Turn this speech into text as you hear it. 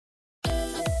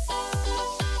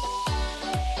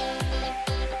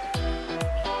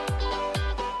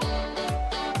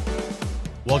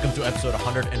Welcome to episode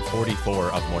 144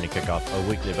 of Morning Kickoff, a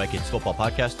weekly Vikings football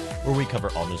podcast where we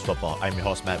cover all news football. I'm your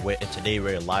host, Matt Witt, and today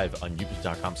we're live on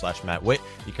youtube.com/MattWitt.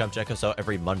 You come check us out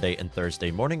every Monday and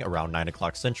Thursday morning around 9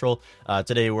 o'clock Central.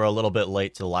 Today we're a little bit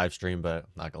late to the live stream, but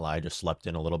not gonna lie, I just slept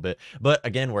in a little bit. But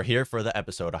again, we're here for the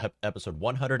episode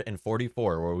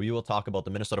 144, where we will talk about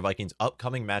the Minnesota Vikings'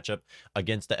 upcoming matchup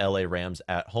against the LA Rams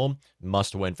at home.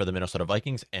 Must win for the Minnesota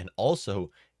Vikings, and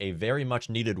also a very much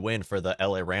needed win for the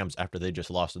LA Rams after they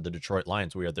just lost to the Detroit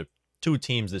Lions. We are the two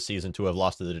teams this season to have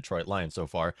lost to the Detroit Lions so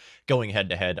far, going head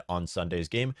to head on Sunday's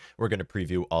game. We're going to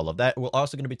preview all of that. We're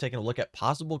also going to be taking a look at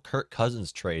possible Kirk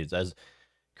Cousins trades, as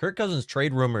Kirk Cousins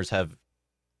trade rumors have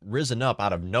risen up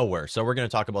out of nowhere. So we're going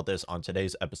to talk about this on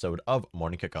today's episode of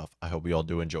Morning Kickoff. I hope you all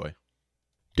do enjoy.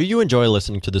 Do you enjoy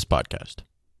listening to this podcast?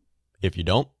 If you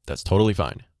don't, that's totally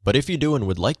fine. But if you do and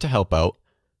would like to help out,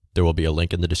 there will be a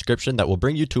link in the description that will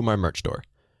bring you to my merch store.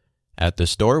 At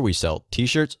this store, we sell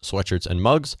t-shirts, sweatshirts, and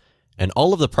mugs, and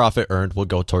all of the profit earned will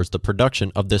go towards the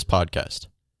production of this podcast.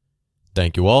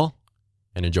 Thank you all,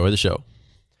 and enjoy the show.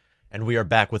 And we are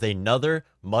back with another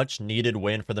much-needed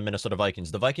win for the Minnesota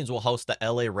Vikings. The Vikings will host the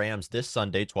LA Rams this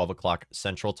Sunday, 12 o'clock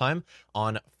Central Time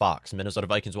on Fox. Minnesota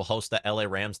Vikings will host the LA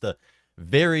Rams, the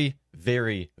very,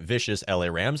 very vicious LA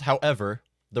Rams. However,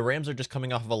 the Rams are just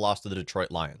coming off of a loss to the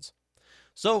Detroit Lions.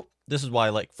 So this is why I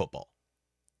like football.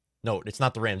 No, it's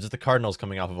not the Rams. It's the Cardinals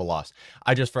coming off of a loss.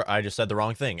 I just said the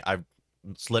wrong thing. I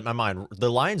slipped my mind.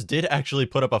 The Lions did actually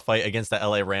put up a fight against the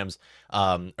LA Rams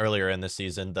earlier in this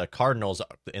season. The Cardinals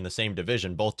in the same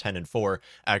division, both 10-4,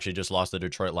 actually just lost the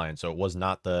Detroit Lions. So it was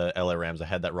not the LA Rams. I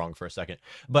had that wrong for a second.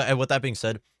 But with that being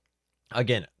said,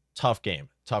 again, tough game.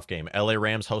 LA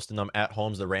Rams hosting them at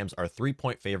home. The Rams are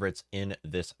 3-point favorites in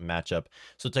this matchup.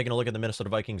 So taking a look at the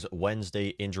Minnesota Vikings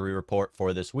Wednesday injury report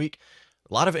for this week.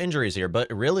 A lot of injuries here, but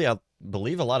really I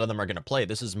believe a lot of them are going to play.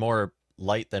 This is more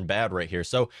light than bad right here.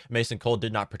 So Mason Cole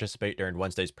did not participate during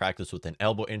Wednesday's practice with an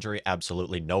elbow injury.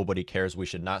 Absolutely nobody cares. We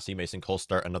should not see Mason Cole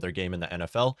start another game in the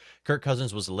NFL. Kirk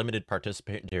Cousins was a limited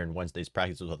participant during Wednesday's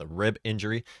practice with a rib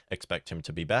injury. Expect him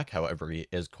to be back. However, he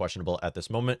is questionable at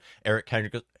this moment. Eric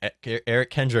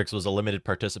Kendricks was a limited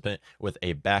participant with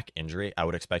a back injury. I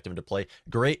would expect him to play.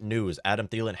 Great news. Adam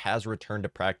Thielen has returned to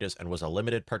practice and was a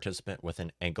limited participant with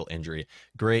an ankle injury.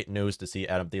 Great news to see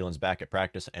Adam Thielen's back at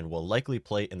practice and will likely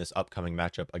play in this upcoming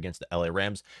matchup against the LA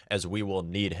Rams, as we will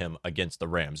need him against the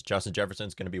Rams. Justin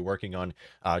Jefferson's going to be working on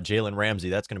Jalen Ramsey.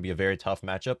 That's going to be a very tough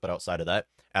matchup, but outside of that,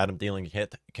 Adam Thielen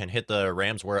can hit the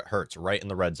Rams where it hurts, right in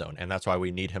the red zone, and that's why we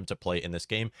need him to play in this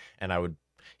game. And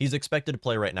he's expected to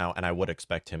play right now, and I would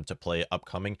expect him to play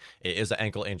upcoming. It is an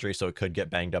ankle injury, so it could get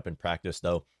banged up in practice,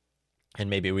 though, and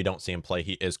maybe we don't see him play.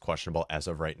 He is questionable as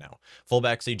of right now.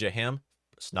 Fullback CJ Ham,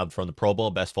 snubbed from the Pro Bowl,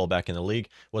 best fullback in the league,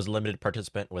 was a limited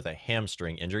participant with a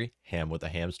hamstring injury. Ham with a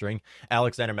hamstring.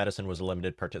 Alexander Madison was a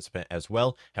limited participant as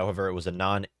well. However, it was a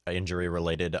non-injury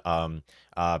related,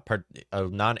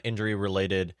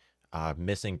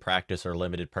 missing practice or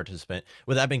limited participant.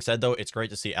 With that being said, though, it's great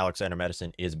to see Alexander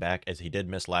Madison is back, as he did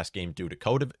miss last game due to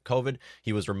COVID.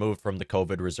 He was removed from the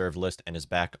COVID reserve list and is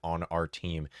back on our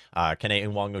team. Kene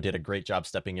Nwangwu did a great job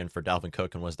stepping in for Dalvin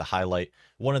Cook and was the highlight,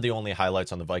 one of the only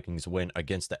highlights on the Vikings win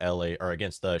against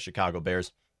the Chicago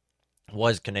Bears.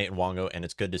 Was Kene Nwangwu, and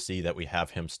it's good to see that we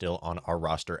have him still on our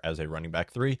roster as a running back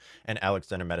 3, and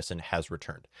Alexander Madison has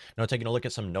returned. Now, taking a look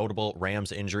at some notable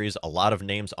Rams injuries, a lot of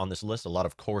names on this list, a lot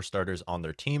of core starters on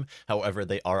their team. However,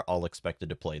 they are all expected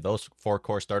to play. Those 4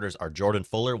 core starters are Jordan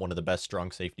Fuller, one of the best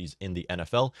strong safeties in the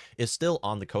NFL, is still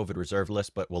on the COVID reserve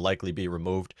list, but will likely be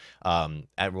removed, and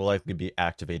will likely be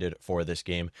activated for this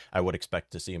game. I would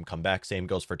expect to see him come back. Same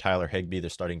goes for Tyler Higbee, the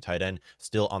starting tight end,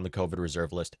 still on the COVID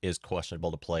reserve list, is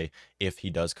questionable to play. If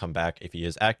he does come back, if he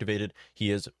is activated,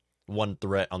 he is one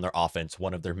threat on their offense,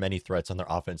 one of their many threats on their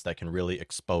offense that can really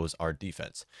expose our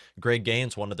defense. Greg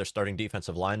Gaines, one of their starting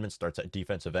defensive linemen, starts at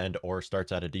defensive end or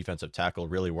starts at a defensive tackle,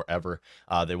 really wherever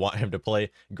they want him to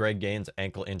play. Greg Gaines'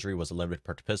 ankle injury was a limited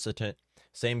participant.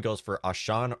 Same goes for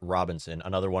Ashawn Robinson,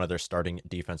 another one of their starting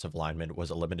defensive linemen, was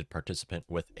a limited participant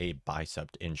with a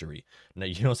bicep injury. Now,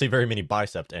 you don't see very many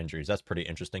bicep injuries. That's pretty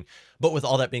interesting. But with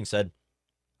all that being said,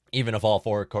 even if all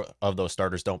 4 of those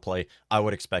starters don't play, I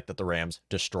would expect that the Rams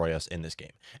destroy us in this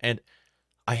game. And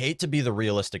I hate to be the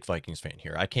realistic Vikings fan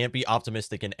here. I can't be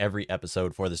optimistic in every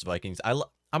episode for this Vikings.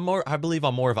 I believe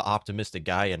I'm more of an optimistic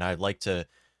guy, and I like to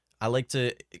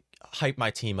hype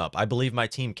my team up. I believe my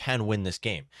team can win this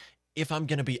game. If I'm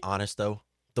going to be honest, though,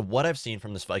 what I've seen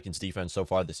from this Vikings defense so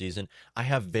far this season, I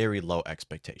have very low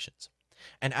expectations.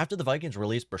 And after the Vikings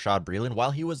released Bashaud Breeland,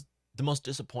 while he was the most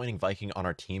disappointing Viking on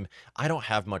our team, I don't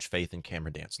have much faith in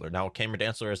Cameron Dantzler. Now, Cameron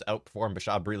Dantzler has outperformed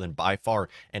Bashaud Breeland by far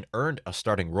and earned a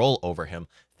starting role over him.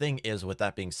 Thing is, with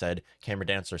that being said, Cameron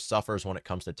Dantzler suffers when it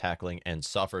comes to tackling and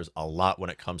suffers a lot when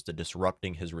it comes to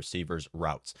disrupting his receivers'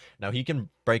 routes. Now, he can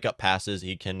break up passes.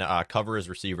 He can cover his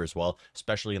receivers well,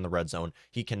 especially in the red zone.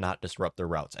 He cannot disrupt their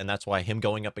routes. And that's why him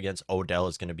going up against Odell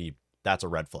is going to be, that's a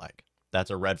red flag.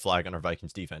 That's a red flag on our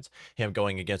Vikings defense. Him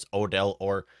going against Odell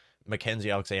or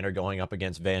Mackenzie Alexander going up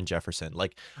against Van Jefferson.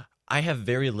 Like, I have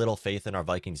very little faith in our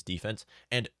Vikings defense.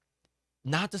 And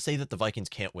not to say that the Vikings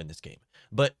can't win this game,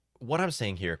 but what I'm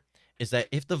saying here is that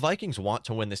if the Vikings want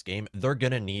to win this game, they're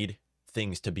going to need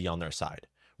things to be on their side.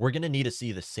 We're going to need to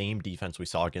see the same defense we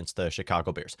saw against the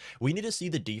Chicago Bears. We need to see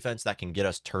the defense that can get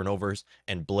us turnovers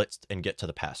and blitz and get to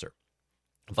the passer.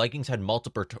 Vikings had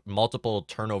multiple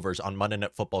turnovers on Monday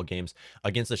Night Football games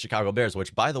against the Chicago Bears,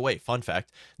 which, by the way, fun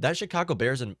fact, that Chicago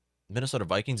Bears and Minnesota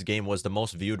Vikings game was the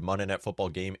most viewed Monday Night Football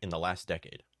game in the last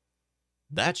decade.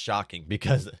 That's shocking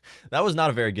because that was not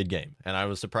a very good game, and I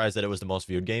was surprised that it was the most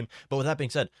viewed game. But with that being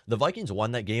said, the Vikings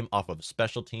won that game off of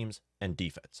special teams and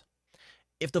defense.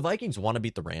 If the Vikings want to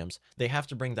beat the Rams, they have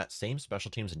to bring that same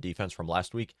special teams and defense from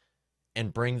last week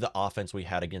and bring the offense we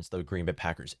had against the Green Bay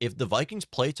Packers. If the Vikings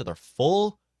play to their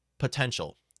full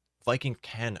potential, Vikings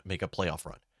can make a playoff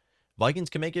run. Vikings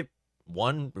can make it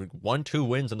two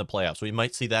wins in the playoffs. We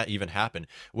might see that even happen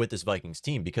with this Vikings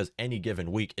team because any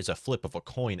given week is a flip of a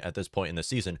coin at this point in the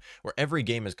season where every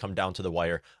game has come down to the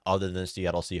wire other than the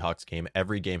Seattle Seahawks game.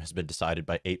 Every game has been decided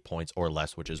by 8 points or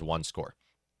less, which is one score.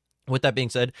 With that being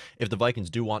said, if the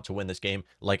Vikings do want to win this game,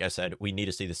 like I said, we need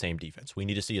to see the same defense. We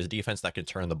need to see a defense that can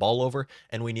turn the ball over,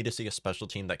 and we need to see a special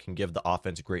team that can give the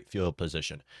offense great field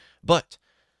position. But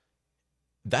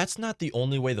that's not the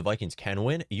only way the Vikings can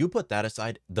win. You put that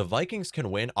aside, the Vikings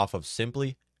can win off of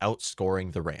simply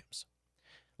outscoring the Rams.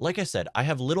 Like I said, I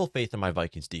have little faith in my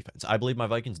Vikings defense. I believe my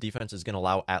Vikings defense is going to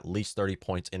allow at least 30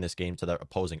 points in this game to the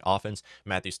opposing offense.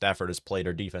 Matthew Stafford has played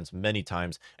our defense many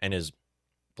times and is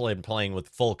playing with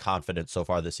full confidence so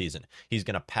far this season. He's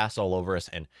going to pass all over us,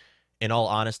 and in all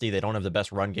honesty, they don't have the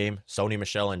best run game. Sony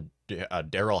Michel and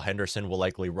Darrell Henderson will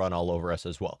likely run all over us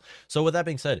as well. So with that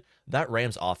being said, that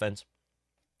Rams offense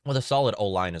with a solid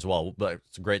O-line as well, but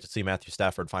it's great to see Matthew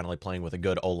Stafford finally playing with a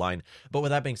good O-line. But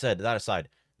with that being said, that aside,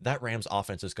 that Rams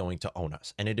offense is going to own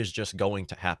us, and it is just going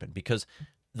to happen because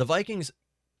the Vikings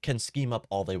can scheme up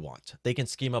all they want. They can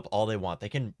scheme up all they want. They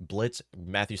can blitz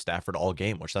Matthew Stafford all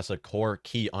game, which that's a core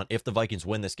key on. If the Vikings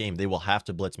win this game, they will have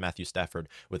to blitz Matthew Stafford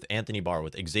with Anthony Barr,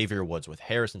 with Xavier Woods, with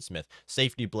Harrison Smith,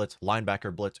 safety blitz,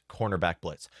 linebacker blitz, cornerback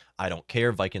blitz. I don't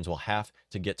care. Vikings will have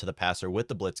to get to the passer with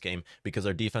the blitz game because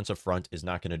their defensive front is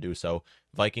not going to do so.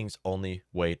 Vikings' only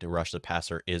way to rush the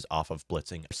passer is off of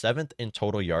blitzing. 7th in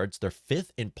total yards, they're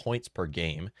 5th in points per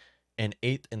game, and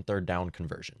 8th in third down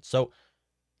conversion. So,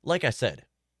 like I said,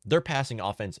 their passing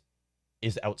offense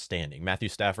is outstanding. Matthew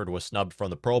Stafford was snubbed from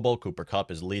the Pro Bowl. Cooper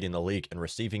Kupp is leading the league in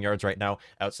receiving yards right now.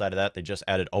 Outside of that, they just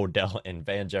added Odell, and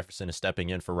Van Jefferson is stepping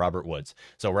in for Robert Woods.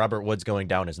 So Robert Woods going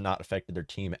down has not affected their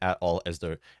team at all, as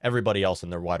everybody else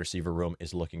in their wide receiver room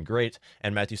is looking great.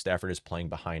 And Matthew Stafford is playing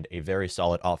behind a very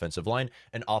solid offensive line,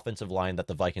 an offensive line that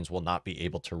the Vikings will not be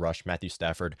able to rush Matthew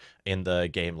Stafford in the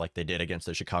game like they did against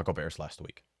the Chicago Bears last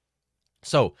week.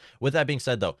 So, with that being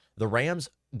said, though, the Rams,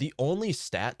 the only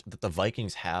stat that the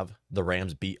Vikings have the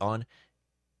Rams beat on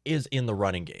is in the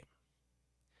running game.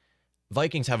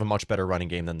 Vikings have a much better running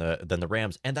game than the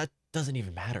Rams, and that doesn't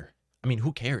even matter. I mean,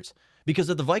 who cares? Because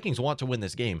if the Vikings want to win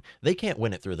this game, they can't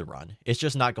win it through the run. It's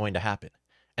just not going to happen.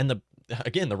 And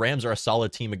the Rams are a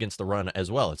solid team against the run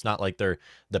as well. It's not like they're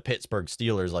the Pittsburgh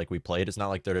Steelers like we played. It's not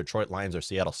like they're Detroit Lions or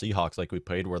Seattle Seahawks like we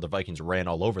played where the Vikings ran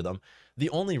all over them. The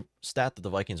only stat that the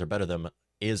Vikings are better than them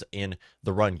is in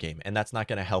the run game, and that's not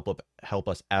going to help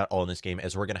us at all in this game,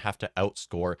 as we're going to have to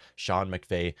outscore Sean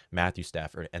McVay, Matthew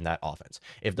Stafford, and that offense.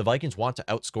 If the Vikings want to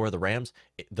outscore the Rams,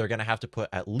 they're going to have to put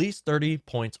at least 30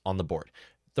 points on the board.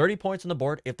 30 points on the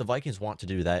board. If the Vikings want to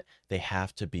do that, they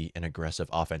have to be an aggressive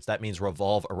offense. That means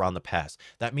revolve around the pass.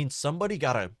 That means somebody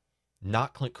got to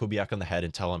knock Clint Kubiak on the head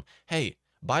and tell him, hey,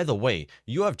 by the way,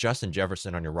 you have Justin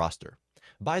Jefferson on your roster.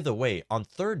 By the way, on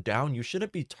third down, you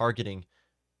shouldn't be targeting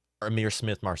Ihmir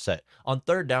Smith-Marsette. On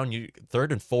third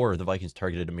and 4, the Vikings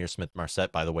targeted Ihmir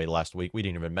Smith-Marsette, by the way, last week. We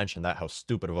didn't even mention that, how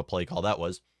stupid of a play call that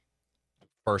was.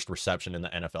 First reception in the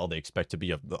NFL. They expect to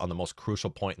be on the most crucial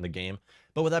point in the game.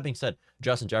 But with that being said,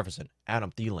 Justin Jefferson,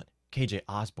 Adam Thielen, KJ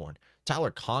Osborne,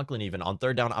 Tyler Conklin, even on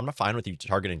third down, I'm not fine with you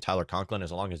targeting Tyler Conklin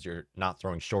as long as you're not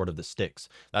throwing short of the sticks.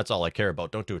 That's all I care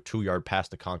about. Don't do a 2-yard pass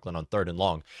to Conklin on third and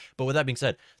long. But with that being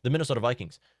said, the Minnesota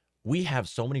Vikings, We have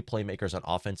so many playmakers on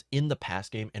offense in the pass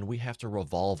game, and we have to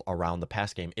revolve around the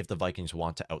pass game if the Vikings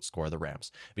want to outscore the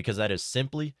Rams, because that is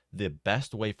simply the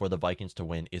best way for the Vikings to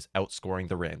win is outscoring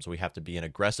the Rams. We have to be an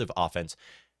aggressive offense.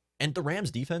 And the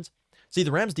Rams defense,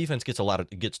 the Rams defense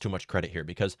gets too much credit here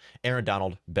because Aaron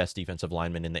Donald, best defensive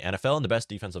lineman in the NFL and the best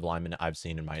defensive lineman I've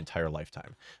seen in my entire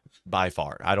lifetime, by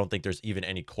far. I don't think there's even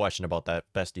any question about that.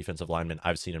 Best defensive lineman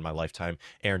I've seen in my lifetime,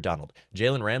 Aaron Donald.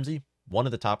 Jalen Ramsey, one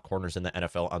of the top corners in the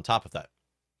NFL on top of that.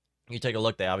 You take a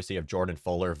look, they obviously have Jordan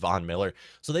Fuller, Von Miller.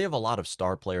 So they have a lot of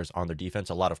star players on their defense,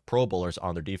 a lot of Pro Bowlers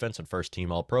on their defense and first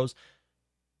team All Pros.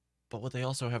 But what they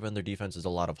also have on their defense is a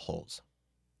lot of holes.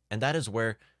 And that is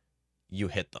where you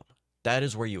hit them. That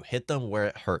is where you hit them where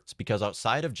it hurts, because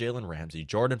outside of Jalen Ramsey,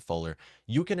 Jordan Fuller,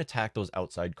 you can attack those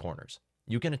outside corners.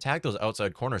 You can attack those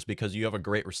outside corners because you have a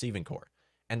great receiving core.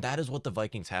 And that is what the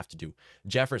Vikings have to do.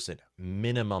 Jefferson,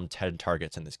 minimum 10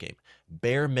 targets in this game.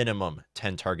 Bare minimum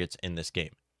 10 targets in this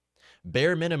game.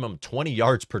 Bare minimum 20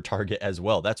 yards per target as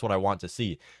well. That's what I want to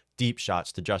see. Deep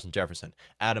shots to Justin Jefferson,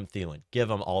 Adam Thielen, get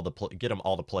him all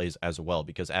the plays as well,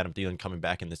 because Adam Thielen coming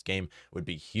back in this game would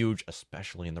be huge,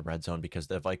 especially in the red zone, because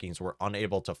the Vikings were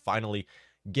unable to finally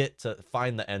get to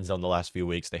find the end zone the last few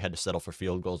weeks. They had to settle for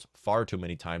field goals far too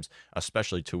many times,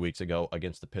 especially 2 weeks ago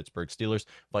against the Pittsburgh Steelers.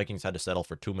 Vikings had to settle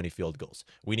for too many field goals.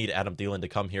 We need Adam Thielen to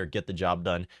come here, get the job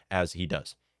done as he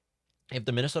does. If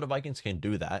the Minnesota Vikings can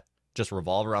do that, just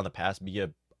revolve around the pass, be a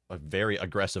very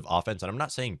aggressive offense. And I'm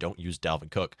not saying don't use Dalvin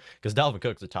Cook, because Dalvin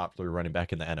Cook's the top 3 running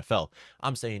back in the NFL.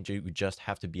 I'm saying you just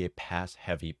have to be a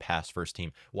pass-heavy, pass-first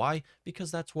team. Why?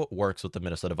 Because that's what works with the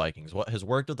Minnesota Vikings. What has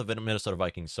worked with the Minnesota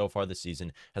Vikings so far this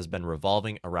season has been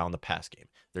revolving around the pass game.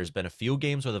 There's been a few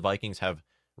games where the Vikings have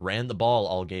ran the ball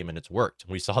all game and it's worked.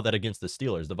 We saw that against the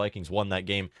Steelers. The Vikings won that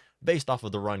game based off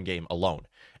of the run game alone.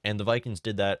 And the Vikings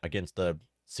did that against the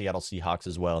Seattle Seahawks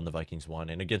as well, and the Vikings won.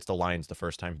 And against the Lions the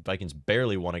first time, Vikings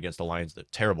barely won against the Lions. The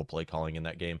terrible play calling in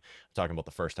that game. I'm talking about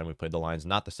the first time we played the Lions,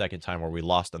 not the second time where we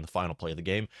lost in the final play of the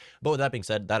game. But with that being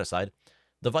said, that aside,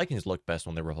 the Vikings look best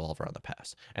when they revolve around the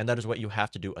pass. And that is what you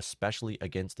have to do, especially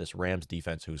against this Rams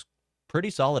defense, who's pretty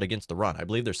solid against the run. I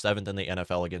believe they're 7th in the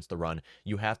NFL against the run.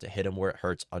 You have to hit them where it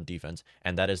hurts on defense,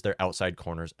 and that is their outside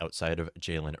corners outside of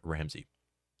Jalen Ramsey.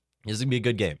 This is going to be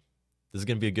a good game. This is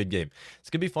going to be a good game. It's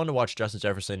going to be fun to watch Justin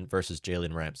Jefferson versus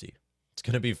Jalen Ramsey. It's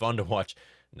going to be fun to watch.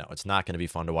 No, it's not going to be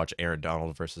fun to watch Aaron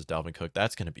Donald versus Dalvin Cook.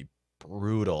 That's going to be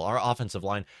brutal. Our offensive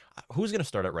line, who's going to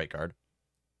start at right guard?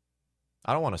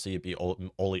 I don't want to see it be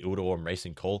Oli Udoh or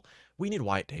Mason Cole. We need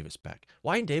Wyatt Davis back.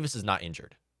 Wyatt Davis is not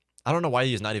injured. I don't know why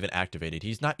he's not even activated.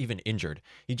 He's not even injured.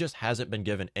 He just hasn't been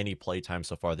given any play time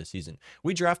so far this season.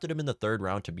 We drafted him in the 3rd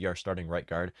round to be our starting right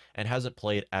guard and hasn't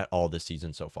played at all this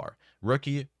season so far.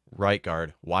 Rookie right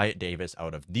guard Wyatt Davis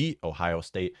out of the Ohio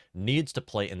State needs to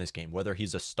play in this game, whether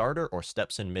he's a starter or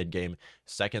steps in mid-game,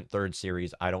 2nd, 3rd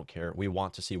series, I don't care. We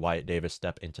want to see Wyatt Davis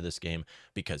step into this game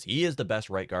because he is the best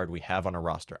right guard we have on our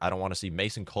roster. I don't want to see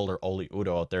Mason Cole or Oli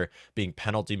Udoh out there being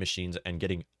penalty machines and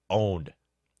getting owned.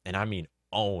 And I mean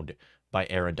owned by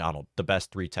Aaron Donald, the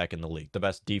best 3 tech in the league, the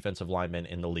best defensive lineman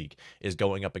in the league, is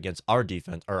going up against our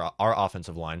defense or our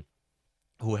offensive line,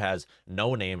 who has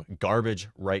no name garbage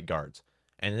right guards.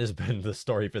 And it has been the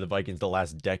story for the Vikings the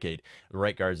last decade. The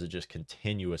right guards are just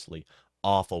continuously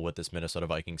awful with this Minnesota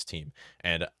Vikings team.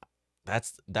 And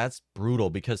that's brutal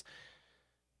because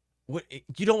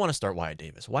you don't want to start Wyatt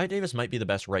Davis. Wyatt Davis might be the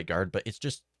best right guard, but it's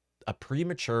just a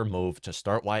premature move to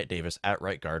start Wyatt Davis at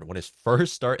right guard when his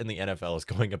first start in the NFL is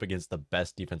going up against the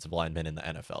best defensive lineman in the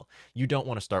NFL. You don't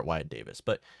want to start Wyatt Davis.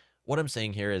 But what I'm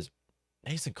saying here is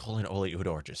Mason Cole and Oli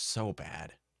Udoh are just so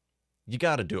bad. You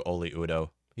got to do Oli Udoh.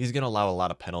 He's going to allow a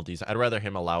lot of penalties. I'd rather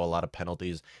him allow a lot of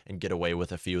penalties and get away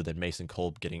with a few than Mason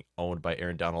Cole getting owned by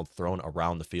Aaron Donald, thrown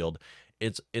around the field.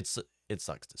 It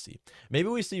sucks to see. Maybe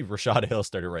we see Rashad Hill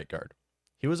start at right guard.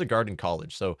 He was a guard in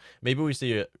college, so maybe we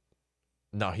see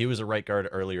No, he was a right guard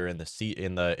earlier in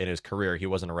his career. He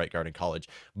wasn't a right guard in college,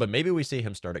 but maybe we see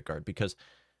him start at guard because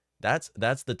that's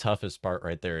the toughest part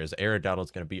right there. Is Aaron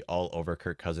Donald's going to be all over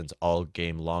Kirk Cousins all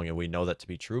game long, and we know that to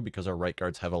be true because our right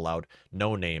guards have allowed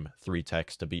no name 3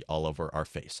 techs to be all over our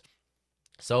face.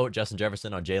 So Justin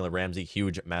Jefferson on Jalen Ramsey,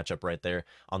 huge matchup right there.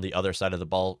 On the other side of the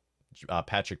ball,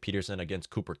 Patrick Peterson against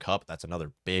Cooper Kupp. That's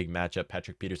another big matchup.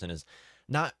 Patrick Peterson is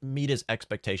not meet his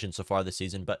expectations so far this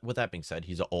season, but with that being said,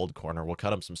 he's an old corner. We'll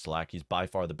cut him some slack. He's by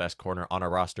far the best corner on our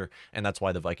roster, and that's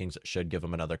why the Vikings should give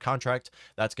him another contract.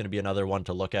 That's going to be another one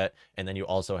to look at. And then you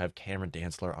also have Cameron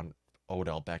Dantzler on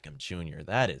Odell Beckham Jr.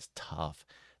 That is tough.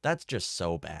 That's just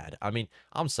so bad. I mean,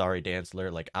 I'm sorry,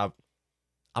 Dantzler. Like,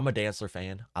 I'm a Dantzler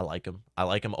fan. I like him. I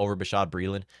like him over Bashad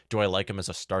Breeland. Do I like him as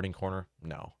a starting corner?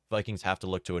 No. Vikings have to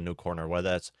look to a new corner, whether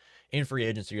that's in free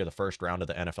agency or the first round of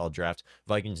the NFL draft.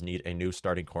 Vikings need a new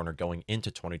starting corner going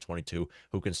into 2022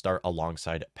 who can start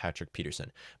alongside Patrick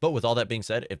Peterson. But with all that being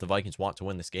said, if the Vikings want to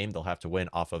win this game, they'll have to win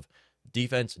off of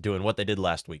defense doing what they did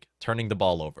last week, turning the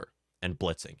ball over and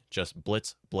blitzing. Just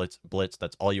blitz, blitz, blitz.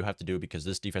 That's all you have to do because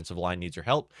this defensive line needs your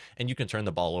help and you can turn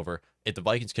the ball over. If the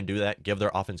Vikings can do that, give their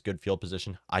offense good field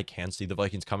position, I can see the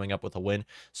Vikings coming up with a win.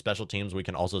 Special teams, we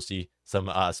can also see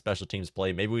some special teams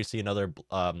play. Maybe we see another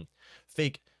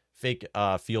fake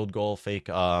field goal, fake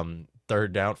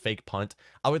third down, fake punt.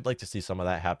 I would like to see some of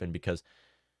that happen because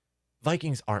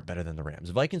Vikings aren't better than the Rams.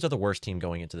 Vikings are the worst team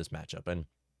going into this matchup. And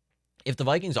if the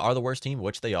Vikings are the worst team,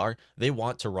 which they are, they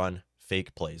want to run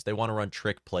fake plays. They want to run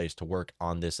trick plays to work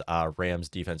on this Rams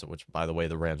defense, which, by the way,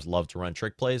 the Rams love to run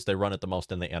trick plays. They run it the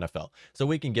most in the NFL. So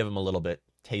we can give them a little bit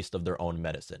taste of their own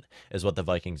medicine is what the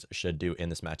Vikings should do in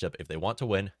this matchup. If they want to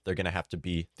win, they're going to have to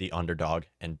be the underdog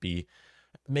and be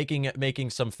making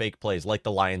some fake plays like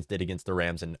the Lions did against the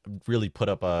Rams and really put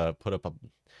up a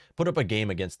game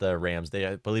against the Rams.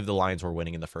 I believe the Lions were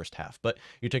winning in the first half. But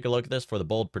you take a look at this for the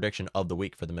bold prediction of the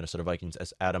week for the Minnesota Vikings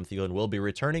as Adam Thielen will be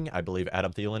returning. I believe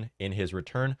Adam Thielen in his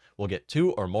return will get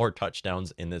 2 or more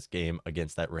touchdowns in this game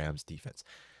against that Rams defense.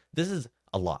 This is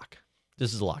a lock.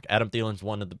 Adam Thielen's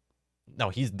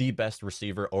he's the best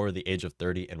receiver over the age of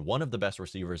 30 and one of the best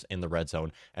receivers in the red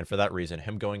zone. And for that reason,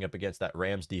 him going up against that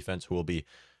Rams defense, who will be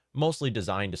mostly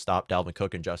designed to stop Dalvin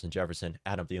Cook and Justin Jefferson,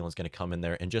 Adam Thielen's going to come in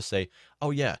there and just say,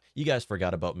 oh yeah, you guys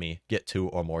forgot about me. Get 2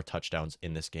 or more touchdowns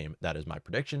in this game. That is my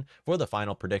prediction. For the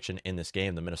final prediction in this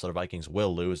game, the Minnesota Vikings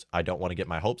will lose. I don't want to get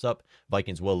my hopes up.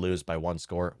 Vikings will lose by 1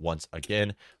 score once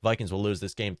again. Vikings will lose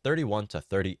this game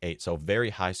 31-38. So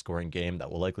very high scoring game.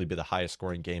 That will likely be the highest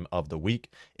scoring game of the week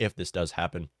if this does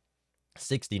happen.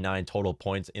 69 total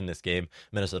points in this game.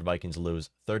 Minnesota Vikings lose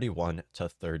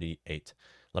 31-38.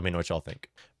 Let me know what y'all think.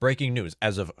 Breaking news.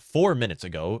 As of 4 minutes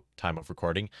ago, time of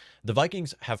recording, the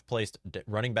Vikings have placed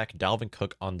running back Dalvin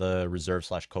Cook on the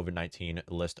reserve/COVID-19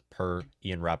 list per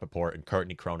Ian Rappaport and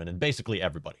Courtney Cronin and basically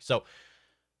everybody. So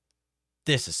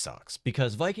this sucks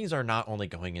because Vikings are not only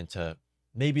going into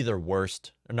maybe their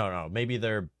maybe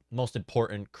their most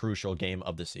important, crucial game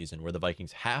of the season where the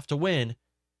Vikings have to win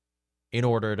in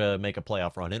order to make a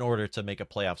playoff run, in order to make a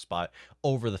playoff spot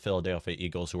over the Philadelphia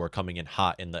Eagles, who are coming in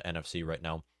hot in the NFC right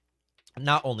now.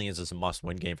 Not only is this a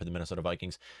must-win game for the Minnesota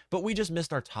Vikings, but we just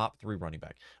missed our top 3 running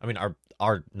back. I mean,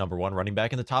 our number 1 running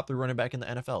back and the top 3 running back in the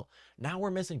NFL. Now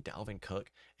we're missing Dalvin Cook,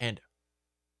 and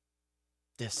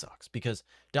this sucks because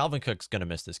Dalvin Cook's going to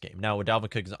miss this game. Now,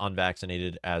 Dalvin Cook is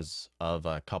unvaccinated as of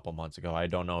a couple months ago. I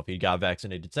don't know if he got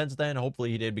vaccinated since then.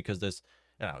 Hopefully he did because this...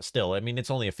 still, I mean, it's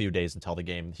only a few days until the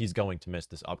game. He's going to miss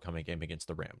this upcoming game against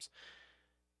the Rams.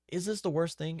 Is this the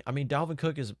worst thing? I mean, Dalvin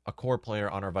Cook is a core player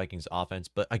on our Vikings offense,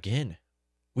 but again,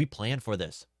 we planned for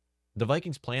this. The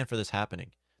Vikings planned for this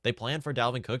happening. They planned for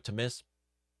Dalvin Cook to miss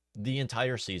the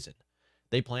entire season.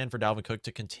 They planned for Dalvin Cook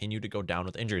to continue to go down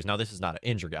with injuries. Now, this is not an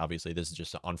injury, obviously. This is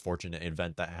just an unfortunate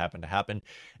event that happened to happen.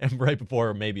 And right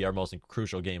before maybe our most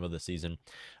crucial game of the season,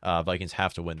 Vikings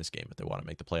have to win this game if they want to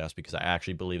make the playoffs because I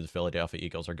actually believe the Philadelphia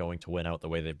Eagles are going to win out the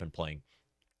way they've been playing.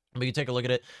 But you take a look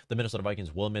at it, the Minnesota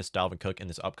Vikings will miss Dalvin Cook in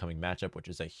this upcoming matchup, which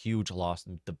is a huge loss,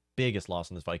 the biggest loss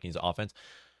in this Vikings offense.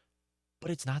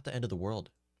 But it's not the end of the world.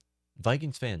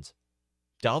 Vikings fans,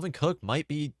 Dalvin Cook might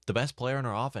be the best player in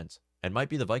our offense and might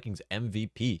be the Vikings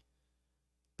MVP.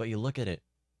 But you look at it,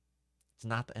 it's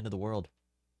not the end of the world.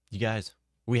 You guys,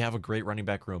 we have a great running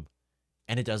back room,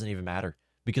 and it doesn't even matter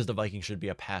because the Vikings should be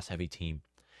a pass-heavy team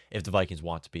if the Vikings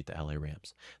want to beat the LA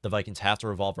Rams. The Vikings have to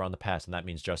revolve around the pass, and that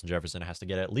means Justin Jefferson has to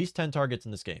get at least 10 targets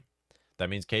in this game. That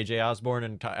means KJ Osborne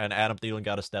and Adam Thielen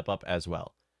got to step up as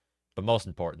well. But most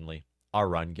importantly, our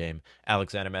run game,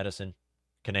 Alexander Mattison,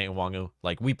 Kene Nwangwu,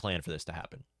 we planned for this to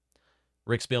happen.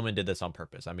 Rick Spielman did this on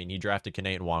purpose. I mean, he drafted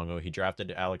Kene Nwangwu. He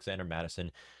drafted Alexander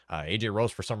Mattison. AJ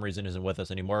Rose, for some reason, isn't with us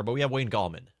anymore, but we have Wayne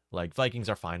Gallman. Vikings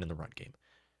are fine in the run game.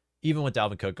 Even with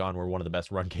Dalvin Cook gone, we're one of the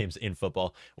best run games in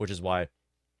football, which is why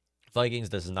Vikings,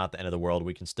 this is not the end of the world.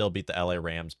 We can still beat the LA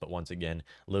Rams, but once again,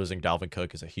 losing Dalvin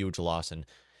Cook is a huge loss, and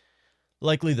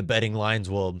likely the betting lines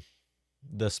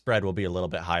the spread will be a little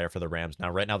bit higher for the Rams. Now,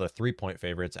 right now, they're 3-point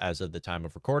favorites as of the time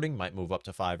of recording, might move up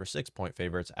to 5 or 6-point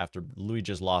favorites after Louis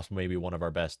just lost maybe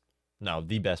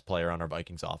the best player on our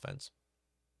Vikings offense.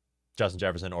 Justin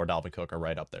Jefferson or Dalvin Cook are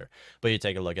right up there. But you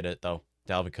take a look at it, though.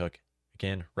 Dalvin Cook,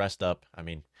 again, rest up. I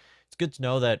mean, it's good to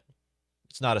know that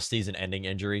it's not a season-ending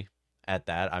injury at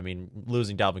that. I mean,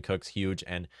 losing Dalvin Cook's huge,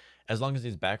 and as long as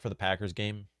he's back for the Packers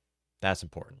game, that's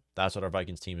important. That's what our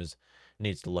Vikings team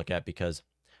needs to look at, because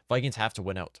Vikings have to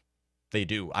win out. They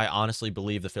do. I honestly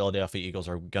believe the Philadelphia Eagles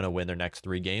are going to win their next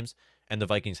 3 games, and the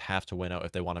Vikings have to win out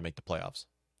if they want to make the playoffs.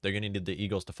 They're going to need the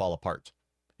Eagles to fall apart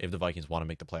if the Vikings want to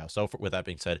make the playoffs. So with that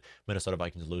being said, Minnesota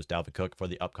Vikings lose Dalvin Cook for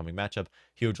the upcoming matchup.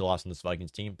 Huge loss in this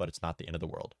Vikings team, but it's not the end of the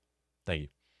world. Thank you.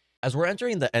 As we're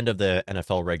entering the end of the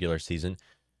NFL regular season,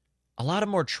 a lot of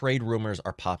more trade rumors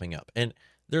are popping up. And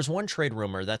there's one trade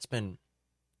rumor that's been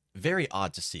very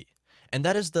odd to see, and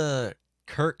that is the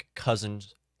Kirk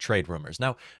Cousins trade rumors.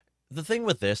 Now, the thing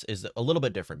with this is a little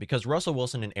bit different, because Russell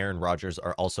Wilson and Aaron Rodgers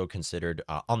are also considered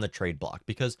on the trade block,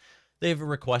 because they've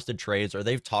requested trades or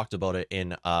they've talked about it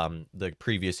in the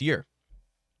previous year.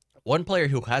 One player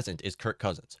who hasn't is Kirk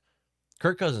Cousins.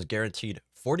 Kirk Cousins guaranteed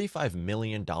 $45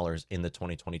 million in the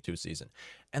 2022 season.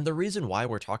 And the reason why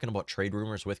we're talking about trade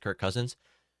rumors with Kirk Cousins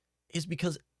is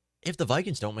because if the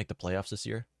Vikings don't make the playoffs this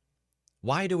year,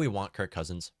 why do we want Kirk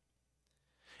Cousins?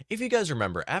 If you guys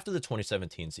remember, after the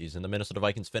 2017 season, the Minnesota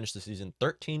Vikings finished the season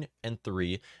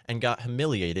 13-3 and got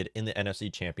humiliated in the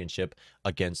NFC Championship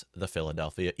against the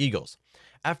Philadelphia Eagles.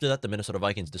 After that, the Minnesota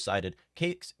Vikings decided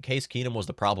Case Keenum was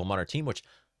the problem on our team, which,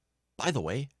 by the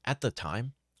way, at the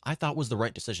time, I thought was the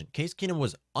right decision. Case Keenum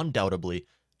was undoubtedly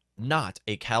not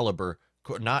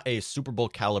a Super Bowl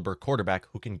caliber quarterback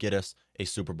who can get us a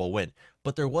Super Bowl win.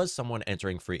 But there was someone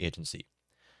entering free agency.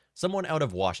 Someone out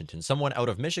of Washington, someone out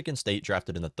of Michigan State,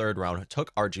 drafted in the 3rd round,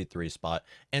 took RG3's spot,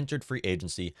 entered free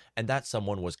agency, and that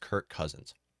someone was Kirk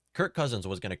Cousins. Kirk Cousins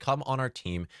was going to come on our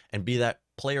team and be that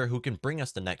player who can bring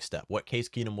us the next step, what Case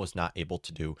Keenum was not able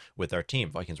to do with our team.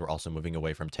 Vikings were also moving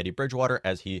away from Teddy Bridgewater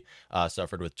as he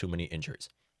suffered with too many injuries.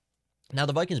 Now,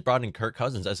 the Vikings brought in Kirk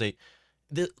Cousins as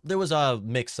there was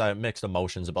mixed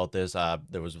emotions about this.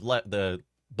 There was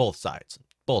both sides.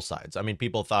 I mean,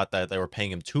 people thought that they were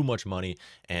paying him too much money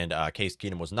and Case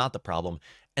Keenum was not the problem.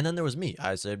 And then there was me.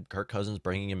 I said Kirk Cousins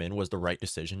bringing him in was the right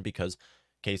decision because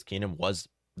Case Keenum was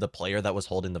the player that was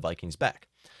holding the Vikings back.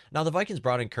 Now, the Vikings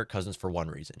brought in Kirk Cousins for one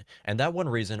reason, and that one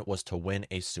reason was to win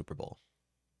a Super Bowl.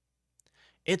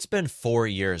 It's been 4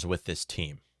 years with this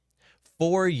team.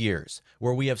 4 years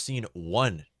where we have seen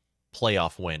one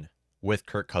playoff win with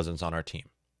Kirk Cousins on our team.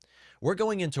 We're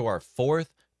going into our 4th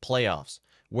playoffs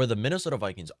where the Minnesota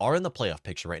Vikings are in the playoff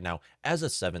picture right now as a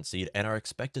 7th seed and are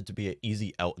expected to be an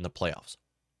easy out in the playoffs.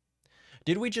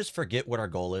 Did we just forget what our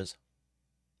goal is?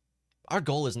 Our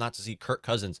goal is not to see Kirk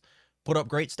Cousins put up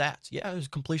great stats. Yeah, his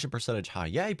completion percentage high.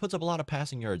 Yeah, he puts up a lot of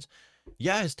passing yards.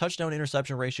 Yeah, his touchdown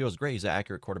interception ratio is great. He's an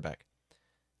accurate quarterback.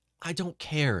 I don't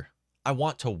care. I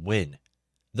want to win.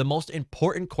 The most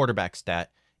important quarterback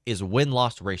stat is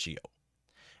win-loss ratio.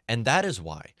 And that is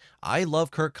why I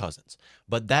love Kirk Cousins,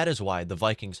 but that is why the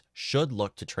Vikings should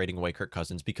look to trading away Kirk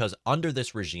Cousins, because under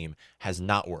this regime has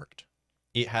not worked.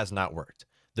 It has not worked.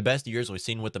 The best years we've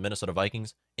seen with the Minnesota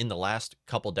Vikings in the last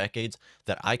couple decades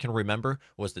that I can remember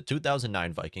was the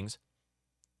 2009 Vikings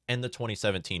and the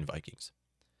 2017 Vikings,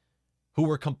 who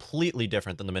were completely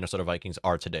different than the Minnesota Vikings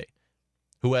are today,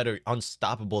 who had an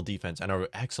unstoppable defense and an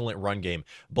excellent run game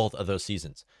both of those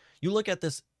seasons. You look at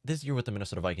this year with the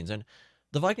Minnesota Vikings, and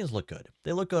the Vikings look good.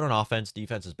 They look good on offense.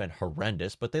 Defense has been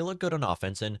horrendous, but they look good on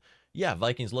offense. And yeah,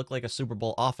 Vikings look like a Super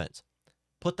Bowl offense.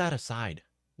 Put that aside.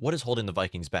 What is holding the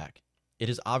Vikings back? It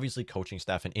is obviously coaching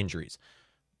staff and injuries.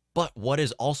 But what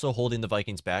is also holding the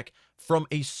Vikings back from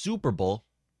a Super Bowl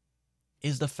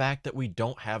is the fact that we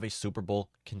don't have a Super Bowl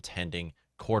contending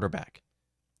quarterback.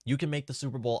 You can make the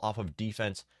Super Bowl off of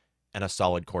defense and a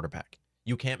solid quarterback.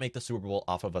 You can't make the Super Bowl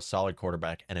off of a solid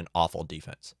quarterback and an awful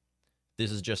defense. This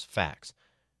is just facts.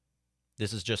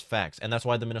 This is just facts. And that's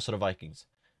why the Minnesota Vikings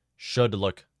should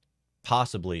look,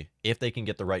 possibly, if they can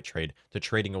get the right trade, to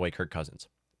trading away Kirk Cousins.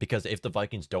 Because if the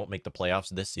Vikings don't make the playoffs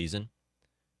this season,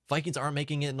 Vikings aren't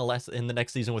making it in the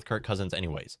next season with Kirk Cousins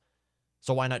anyways.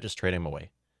 So why not just trade him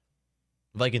away?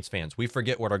 Vikings fans, we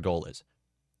forget what our goal is.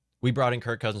 We brought in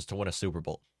Kirk Cousins to win a Super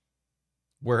Bowl.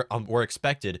 We're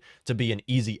expected to be an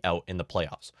easy out in the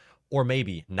playoffs, or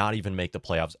maybe not even make the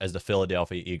playoffs, as the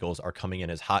Philadelphia Eagles are coming in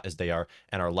as hot as they are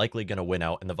and are likely going to win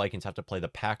out, and the Vikings have to play the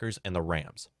Packers and the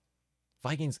Rams.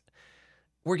 Vikings,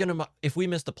 if we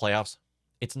miss the playoffs,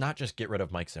 it's not just get rid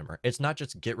of Mike Zimmer. It's not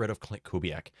just get rid of Clint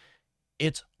Kubiak.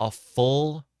 It's a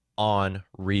full-on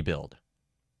rebuild.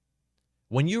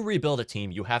 When you rebuild a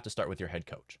team, you have to start with your head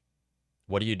coach.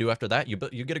 What do you do after that? You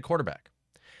get a quarterback.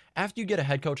 After you get a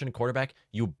head coach and a quarterback,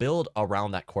 you build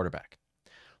around that quarterback.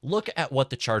 Look at what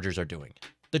the Chargers are doing.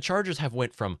 The Chargers have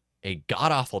went from a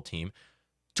god-awful team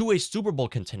to a Super Bowl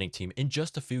contending team in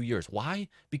just a few years. Why?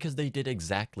 Because they did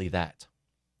exactly that.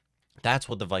 That's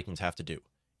what the Vikings have to do.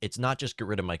 It's not just get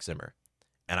rid of Mike Zimmer.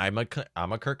 And I'm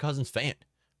a Kirk Cousins fan.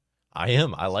 I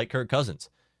am. I like Kirk Cousins.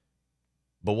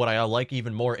 But what I like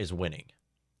even more is winning.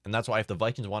 And that's why if the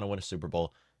Vikings want to win a Super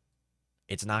Bowl,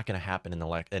 it's not going to happen in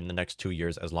the next 2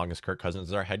 years as long as Kirk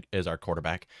Cousins is our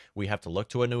quarterback. We have to look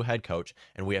to a new head coach,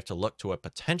 and we have to look to a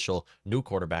potential new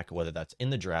quarterback, whether that's in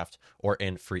the draft or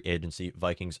in free agency.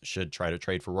 Vikings should try to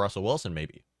trade for Russell Wilson,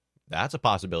 maybe. That's a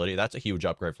possibility. That's a huge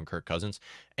upgrade from Kirk Cousins,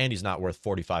 and he's not worth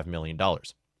 $45 million.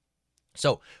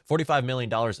 So $45 million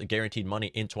guaranteed money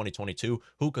in 2022.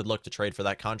 Who could look to trade for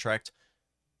that contract?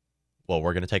 Well,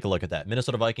 we're going to take a look at that.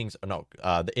 Minnesota Vikings,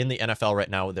 in the NFL right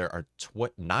now, there are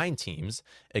 9 teams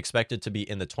expected to be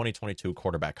in the 2022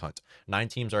 quarterback hunt. 9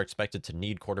 teams are expected to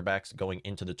need quarterbacks going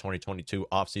into the 2022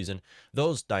 offseason.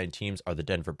 Those 9 teams are the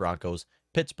Denver Broncos,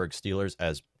 Pittsburgh Steelers,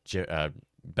 as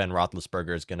Ben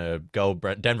Roethlisberger is going to go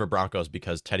Denver Broncos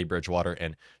because Teddy Bridgewater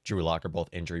and Drew Lock are both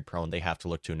injury prone. They have to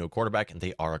look to a new quarterback, and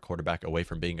they are a quarterback away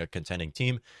from being a contending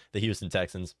team. The Houston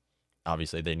Texans,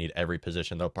 obviously, they need every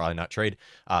position. They'll probably not trade.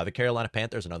 The Carolina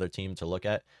Panthers, another team to look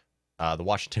at. The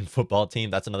Washington football team,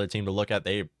 that's another team to look at.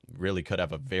 They really could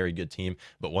have a very good team.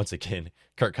 But once again,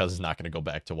 Kirk Cousins is not going to go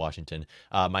back to Washington.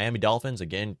 Miami Dolphins,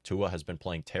 again, Tua has been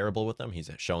playing terrible with them. He's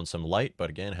shown some light, but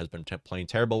again, has been playing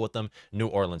terrible with them. New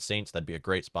Orleans Saints, that'd be a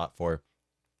great spot for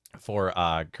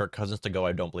Kirk Cousins to go.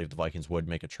 I don't believe the Vikings would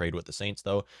make a trade with the Saints,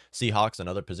 though. Seahawks,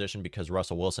 another position, because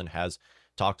Russell Wilson has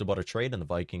talked about a trade, and the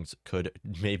Vikings could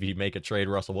maybe make a trade.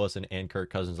 Russell Wilson and Kirk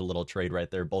Cousins, a little trade right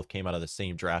there. Both came out of the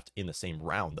same draft in the same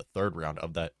round, the third round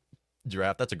of that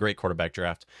draft. That's a great quarterback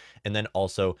draft. And then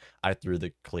also, I threw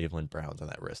the Cleveland Browns on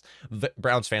that list.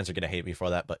 Browns fans are going to hate me for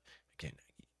that, but again,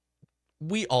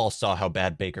 we all saw how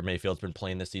bad Baker Mayfield's been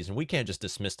playing this season. We can't just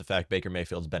dismiss the fact Baker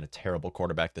Mayfield's been a terrible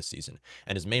quarterback this season.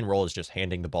 And his main role is just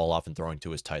handing the ball off and throwing to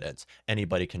his tight ends.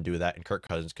 Anybody can do that, and Kirk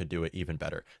Cousins could do it even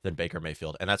better than Baker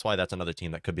Mayfield. And that's why that's another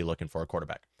team that could be looking for a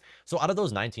quarterback. So out of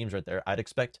those 9 teams right there, I'd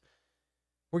expect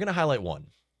we're going to highlight one.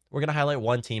 We're going to highlight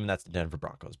one team, and that's the Denver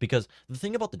Broncos. Because the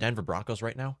thing about the Denver Broncos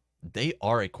right now, they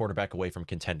are a quarterback away from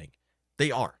contending.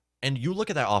 They are. And you look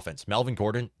at that offense, Melvin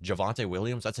Gordon, Javonte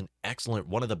Williams, that's an excellent,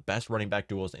 one of the best running back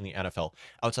duos in the NFL.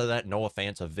 Outside of that, Noah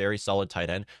Fant, a very solid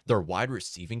tight end. Their wide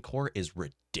receiving core is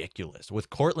ridiculous. With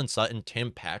Cortland Sutton,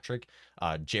 Tim Patrick,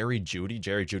 Jerry Jeudy.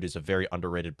 Jerry Jeudy is a very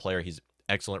underrated player. He's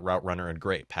excellent route runner and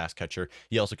great pass catcher.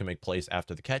 He also can make plays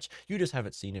after the catch. You just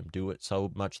haven't seen him do it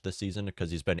so much this season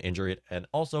because he's been injured, and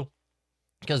also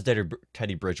because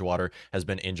Teddy Bridgewater has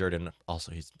been injured, and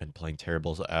also he's been playing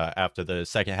terrible after the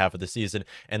second half of the season.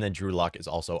 And then Drew Lock is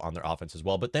also on their offense as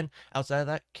well. But then outside of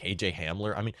that, KJ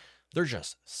Hamler, I mean, they're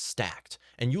just stacked.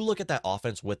 And you look at that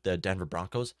offense with the Denver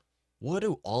Broncos, what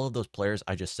do all of those players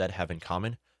I just said have in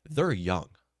common? They're young.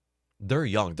 They're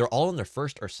young. They're all in their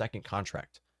first or second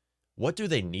contract. What do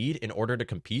they need in order to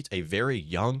compete? A very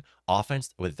young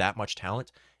offense with that much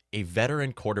talent, a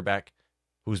veteran quarterback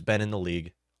who's been in the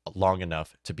league long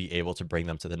enough to be able to bring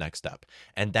them to the next step.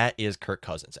 And that is Kirk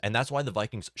Cousins. And that's why the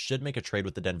Vikings should make a trade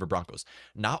with the Denver Broncos.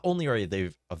 Not only are they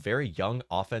a very young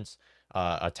offense,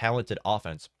 a talented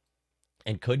offense,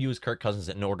 and could use Kirk Cousins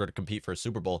in order to compete for a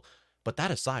Super Bowl, but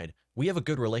that aside, we have a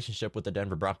good relationship with the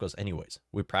Denver Broncos anyways.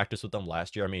 We practiced with them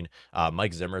last year. I mean,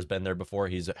 Mike Zimmer's been there before.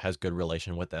 He has good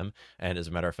relation with them. And as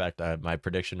a matter of fact, my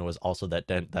prediction was also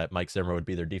that Mike Zimmer would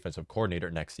be their defensive coordinator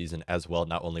next season as well.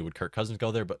 Not only would Kirk Cousins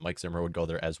go there, but Mike Zimmer would go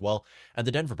there as well. And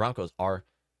the Denver Broncos are,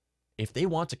 if they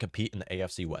want to compete in the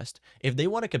AFC West, if they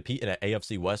want to compete in an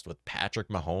AFC West with Patrick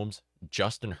Mahomes,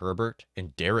 Justin Herbert,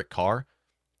 and Derek Carr,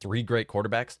 3 great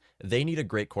quarterbacks, they need a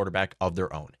great quarterback of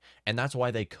their own. And that's why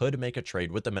they could make a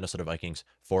trade with the Minnesota Vikings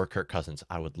for Kirk Cousins.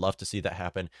 I would love to see that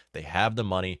happen. They have the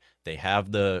money. They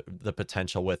have the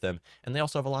potential with them. And they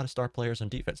also have a lot of star players on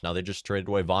defense. Now, they just traded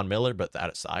away Von Miller, but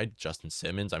that aside, Justin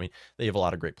Simmons, I mean, they have a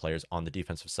lot of great players on the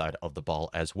defensive side of the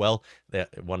ball as well.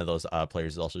 One of those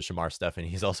players is also Shamar Stephen.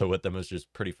 He's also with them. It's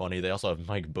just pretty funny. They also have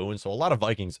Mike Boone. So a lot of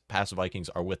past Vikings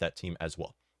are with that team as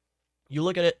well. You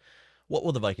look at it, what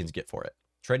will the Vikings get for it?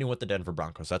 Trading with the Denver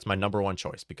Broncos. That's my number one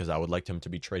choice because I would like him to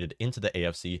be traded into the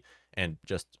AFC and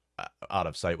just out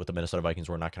of sight with the Minnesota Vikings.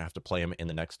 We're not going to have to play him in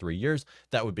the next 3 years.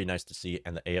 That would be nice to see.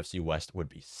 And the AFC West would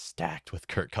be stacked with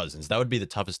Kirk Cousins. That would be the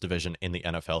toughest division in the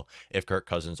NFL if Kirk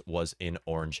Cousins was in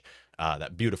orange,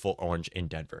 that beautiful orange in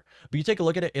Denver. But you take a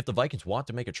look at it. If the Vikings want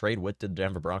to make a trade with the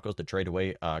Denver Broncos to trade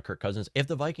away Kirk Cousins, if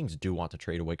the Vikings do want to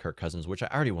trade away Kirk Cousins, which I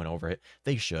already went over it,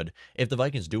 they should. If the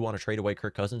Vikings do want to trade away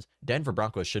Kirk Cousins, Denver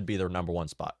Broncos should be their number one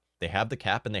spot. They have the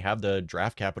cap and they have the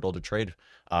draft capital to trade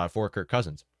for Kirk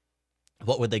Cousins.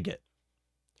 What would they get?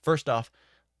 First off,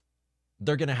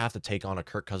 they're going to have to take on a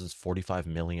Kirk Cousins $45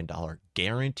 million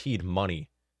guaranteed money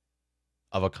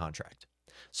of a contract.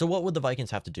 So what would the Vikings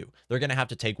have to do? They're going to have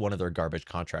to take one of their garbage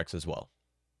contracts as well.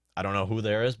 I don't know who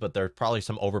there is, but there's probably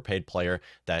some overpaid player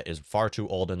that is far too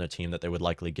old in the team that they would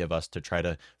likely give us to try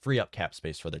to free up cap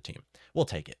space for their team. We'll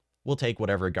take it. We'll take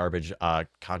whatever garbage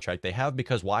contract they have,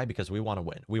 because why? Because we want to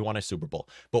win. We want a Super Bowl.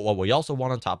 But what we also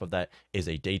want on top of that is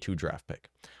a day 2 draft pick.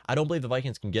 I don't believe the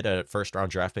Vikings can get a first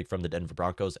round draft pick from the Denver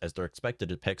Broncos, as they're expected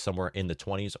to pick somewhere in the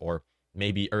 20s or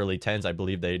maybe early 10s. I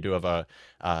believe they do have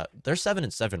they're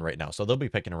 7-7 right now, so they'll be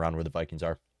picking around where the Vikings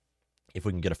are. If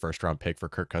we can get a first round pick for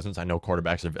Kirk Cousins, I know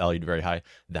quarterbacks are valued very high.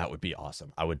 That would be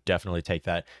awesome. I would definitely take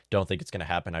that. Don't think it's going to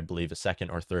happen. I believe a second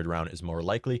or third round is more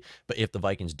likely. But if the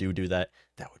Vikings do that,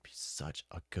 that would be such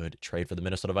a good trade for the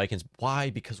Minnesota Vikings. Why?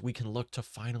 Because we can look to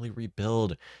finally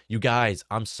rebuild. You guys,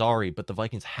 I'm sorry, but the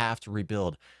Vikings have to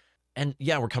rebuild. And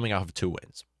yeah, we're coming off of 2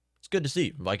 wins. It's good to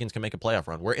see. Vikings can make a playoff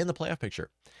run. We're in the playoff picture.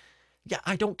 Yeah,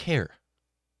 I don't care.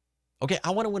 Okay,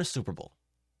 I want to win a Super Bowl.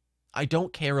 I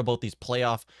don't care about these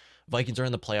playoff. Vikings are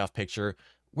in the playoff picture.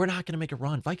 We're not going to make a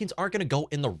run. Vikings aren't going to go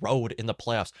in the road in the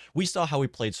playoffs. We saw how we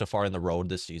played so far in the road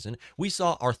this season. We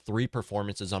saw our 3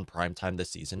 performances on primetime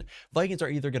this season. Vikings are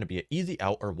either going to be an easy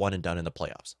out or one and done in the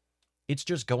playoffs. It's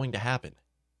just going to happen.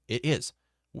 It is.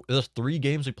 The 3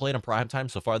 games we played on primetime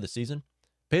so far this season,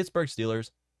 Pittsburgh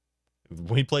Steelers,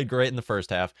 we played great in the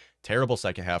first half. Terrible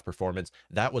second half performance.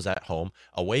 That was at home.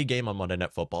 Away game on Monday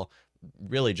Night Football.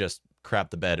 Really just crapped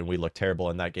the bed, and we looked terrible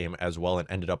in that game as well and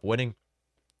ended up winning.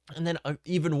 And then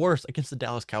even worse against the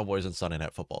Dallas Cowboys on Sunday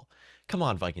Night Football. Come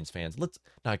on, Vikings fans. Let's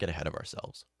not get ahead of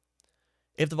ourselves.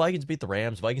 If the Vikings beat the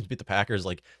Rams, Vikings beat the Packers,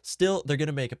 still, they're going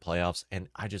to make it playoffs. And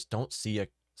I just don't see a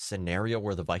scenario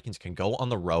where the Vikings can go on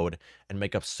the road and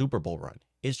make a Super Bowl run.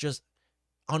 It's just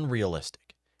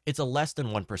unrealistic. It's a less than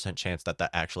 1% chance that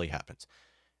actually happens.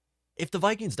 If the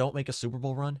Vikings don't make a Super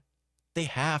Bowl run, they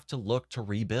have to look to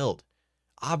rebuild.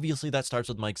 Obviously, that starts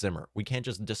with Mike Zimmer. We can't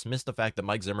just dismiss the fact that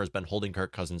Mike Zimmer has been holding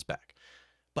Kirk Cousins back.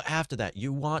 But after that,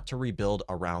 you want to rebuild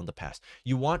around the past.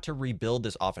 You want to rebuild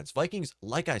this offense. Vikings,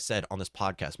 like I said on this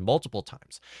podcast multiple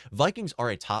times, Vikings are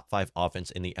a top 5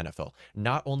 offense in the NFL.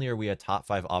 Not only are we a top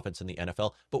 5 offense in the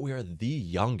NFL, but we are the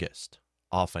youngest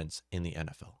offense in the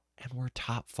NFL. And we're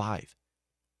top 5.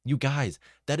 You guys,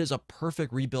 that is a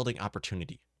perfect rebuilding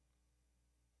opportunity.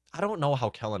 I don't know how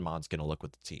Kellen Mond's going to look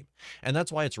with the team. And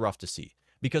that's why it's rough to see.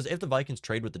 Because if the Vikings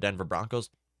trade with the Denver Broncos,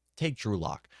 take Drew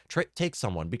Lock. Take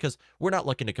someone, because we're not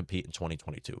looking to compete in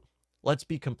 2022. Let's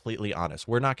be completely honest.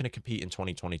 We're not going to compete in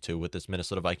 2022 with this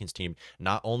Minnesota Vikings team.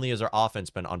 Not only has our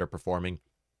offense been underperforming,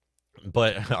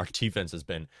 but our defense has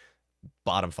been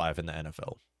bottom 5 in the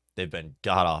NFL. They've been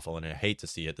god-awful, and I hate to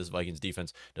see it. This Vikings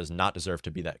defense does not deserve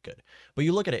to be that good. But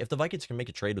you look at it, if the Vikings can make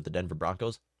a trade with the Denver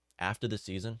Broncos after this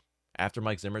season, after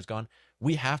Mike Zimmer's gone,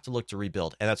 we have to look to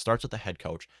rebuild. And that starts with the head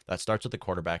coach. That starts with the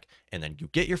quarterback. And then you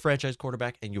get your franchise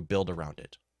quarterback and you build around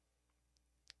it.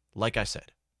 Like I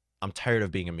said, I'm tired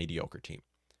of being a mediocre team.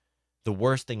 The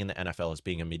worst thing in the NFL is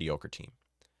being a mediocre team.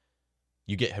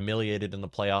 You get humiliated in the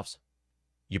playoffs.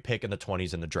 You pick in the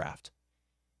 20s in the draft.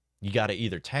 You got to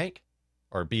either tank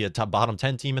or be a top bottom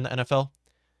 10 team in the NFL,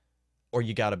 or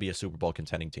you got to be a Super Bowl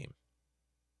contending team.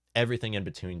 Everything in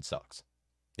between sucks.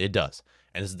 It does.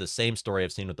 And this is the same story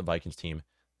I've seen with the Vikings team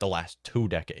the last 2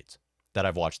 decades that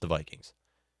I've watched the Vikings.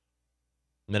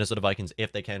 Minnesota Vikings,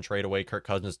 if they can trade away Kirk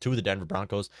Cousins to the Denver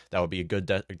Broncos, that would be a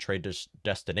good trade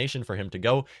destination for him to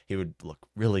go. He would look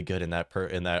really good in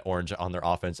that orange on their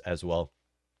offense as well.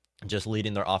 Just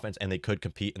leading their offense, and they could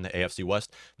compete in the AFC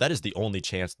West. That is the only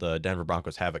chance the Denver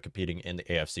Broncos have at competing in the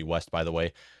AFC West, by the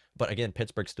way. But again,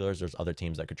 Pittsburgh Steelers, there's other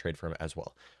teams that could trade for him as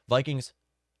well. Vikings,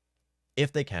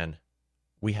 if they can,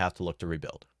 we have to look to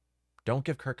rebuild. Don't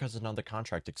give Kirk Cousins another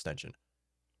contract extension.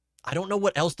 I don't know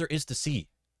what else there is to see.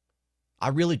 I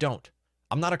really don't.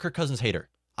 I'm not a Kirk Cousins hater.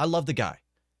 I love the guy.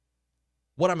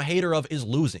 What I'm a hater of is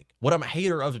losing. What I'm a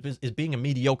hater of is being a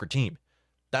mediocre team.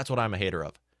 That's what I'm a hater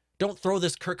of. Don't throw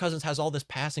this Kirk Cousins has all this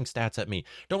passing stats at me.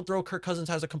 Don't throw Kirk Cousins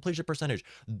has a completion percentage.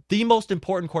 The most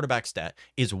important quarterback stat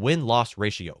is win-loss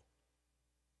ratio.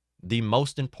 The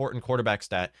most important quarterback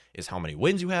stat is how many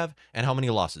wins you have and how many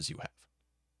losses you have.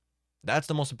 That's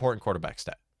the most important quarterback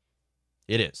stat.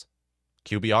 It is.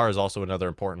 QBR is also another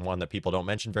important one that people don't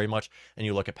mention very much, and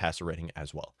you look at passer rating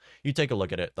as well. You take a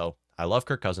look at it, though. I love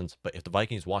Kirk Cousins, but if the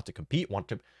Vikings want to compete,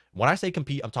 when I say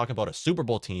compete, I'm talking about a Super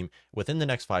Bowl team within the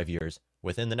next 5 years,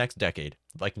 within the next decade.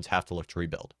 The Vikings have to look to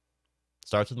rebuild.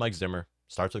 Starts with Mike Zimmer,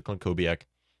 starts with Clint Kubiak.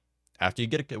 After you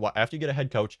get a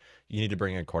head coach, you need to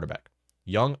bring in a quarterback.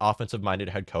 Young, offensive-minded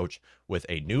head coach with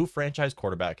a new franchise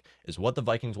quarterback is what the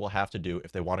Vikings will have to do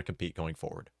if they want to compete going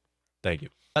forward. Thank you.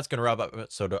 That's going to wrap up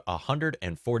episode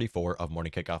 144 of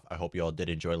Morning Kickoff. I hope you all did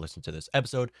enjoy listening to this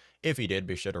episode. If you did,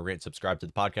 be sure to rate and subscribe to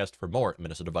the podcast for more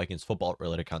Minnesota Vikings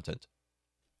football-related content.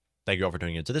 Thank you all for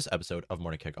tuning into this episode of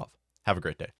Morning Kickoff. Have a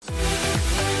great day.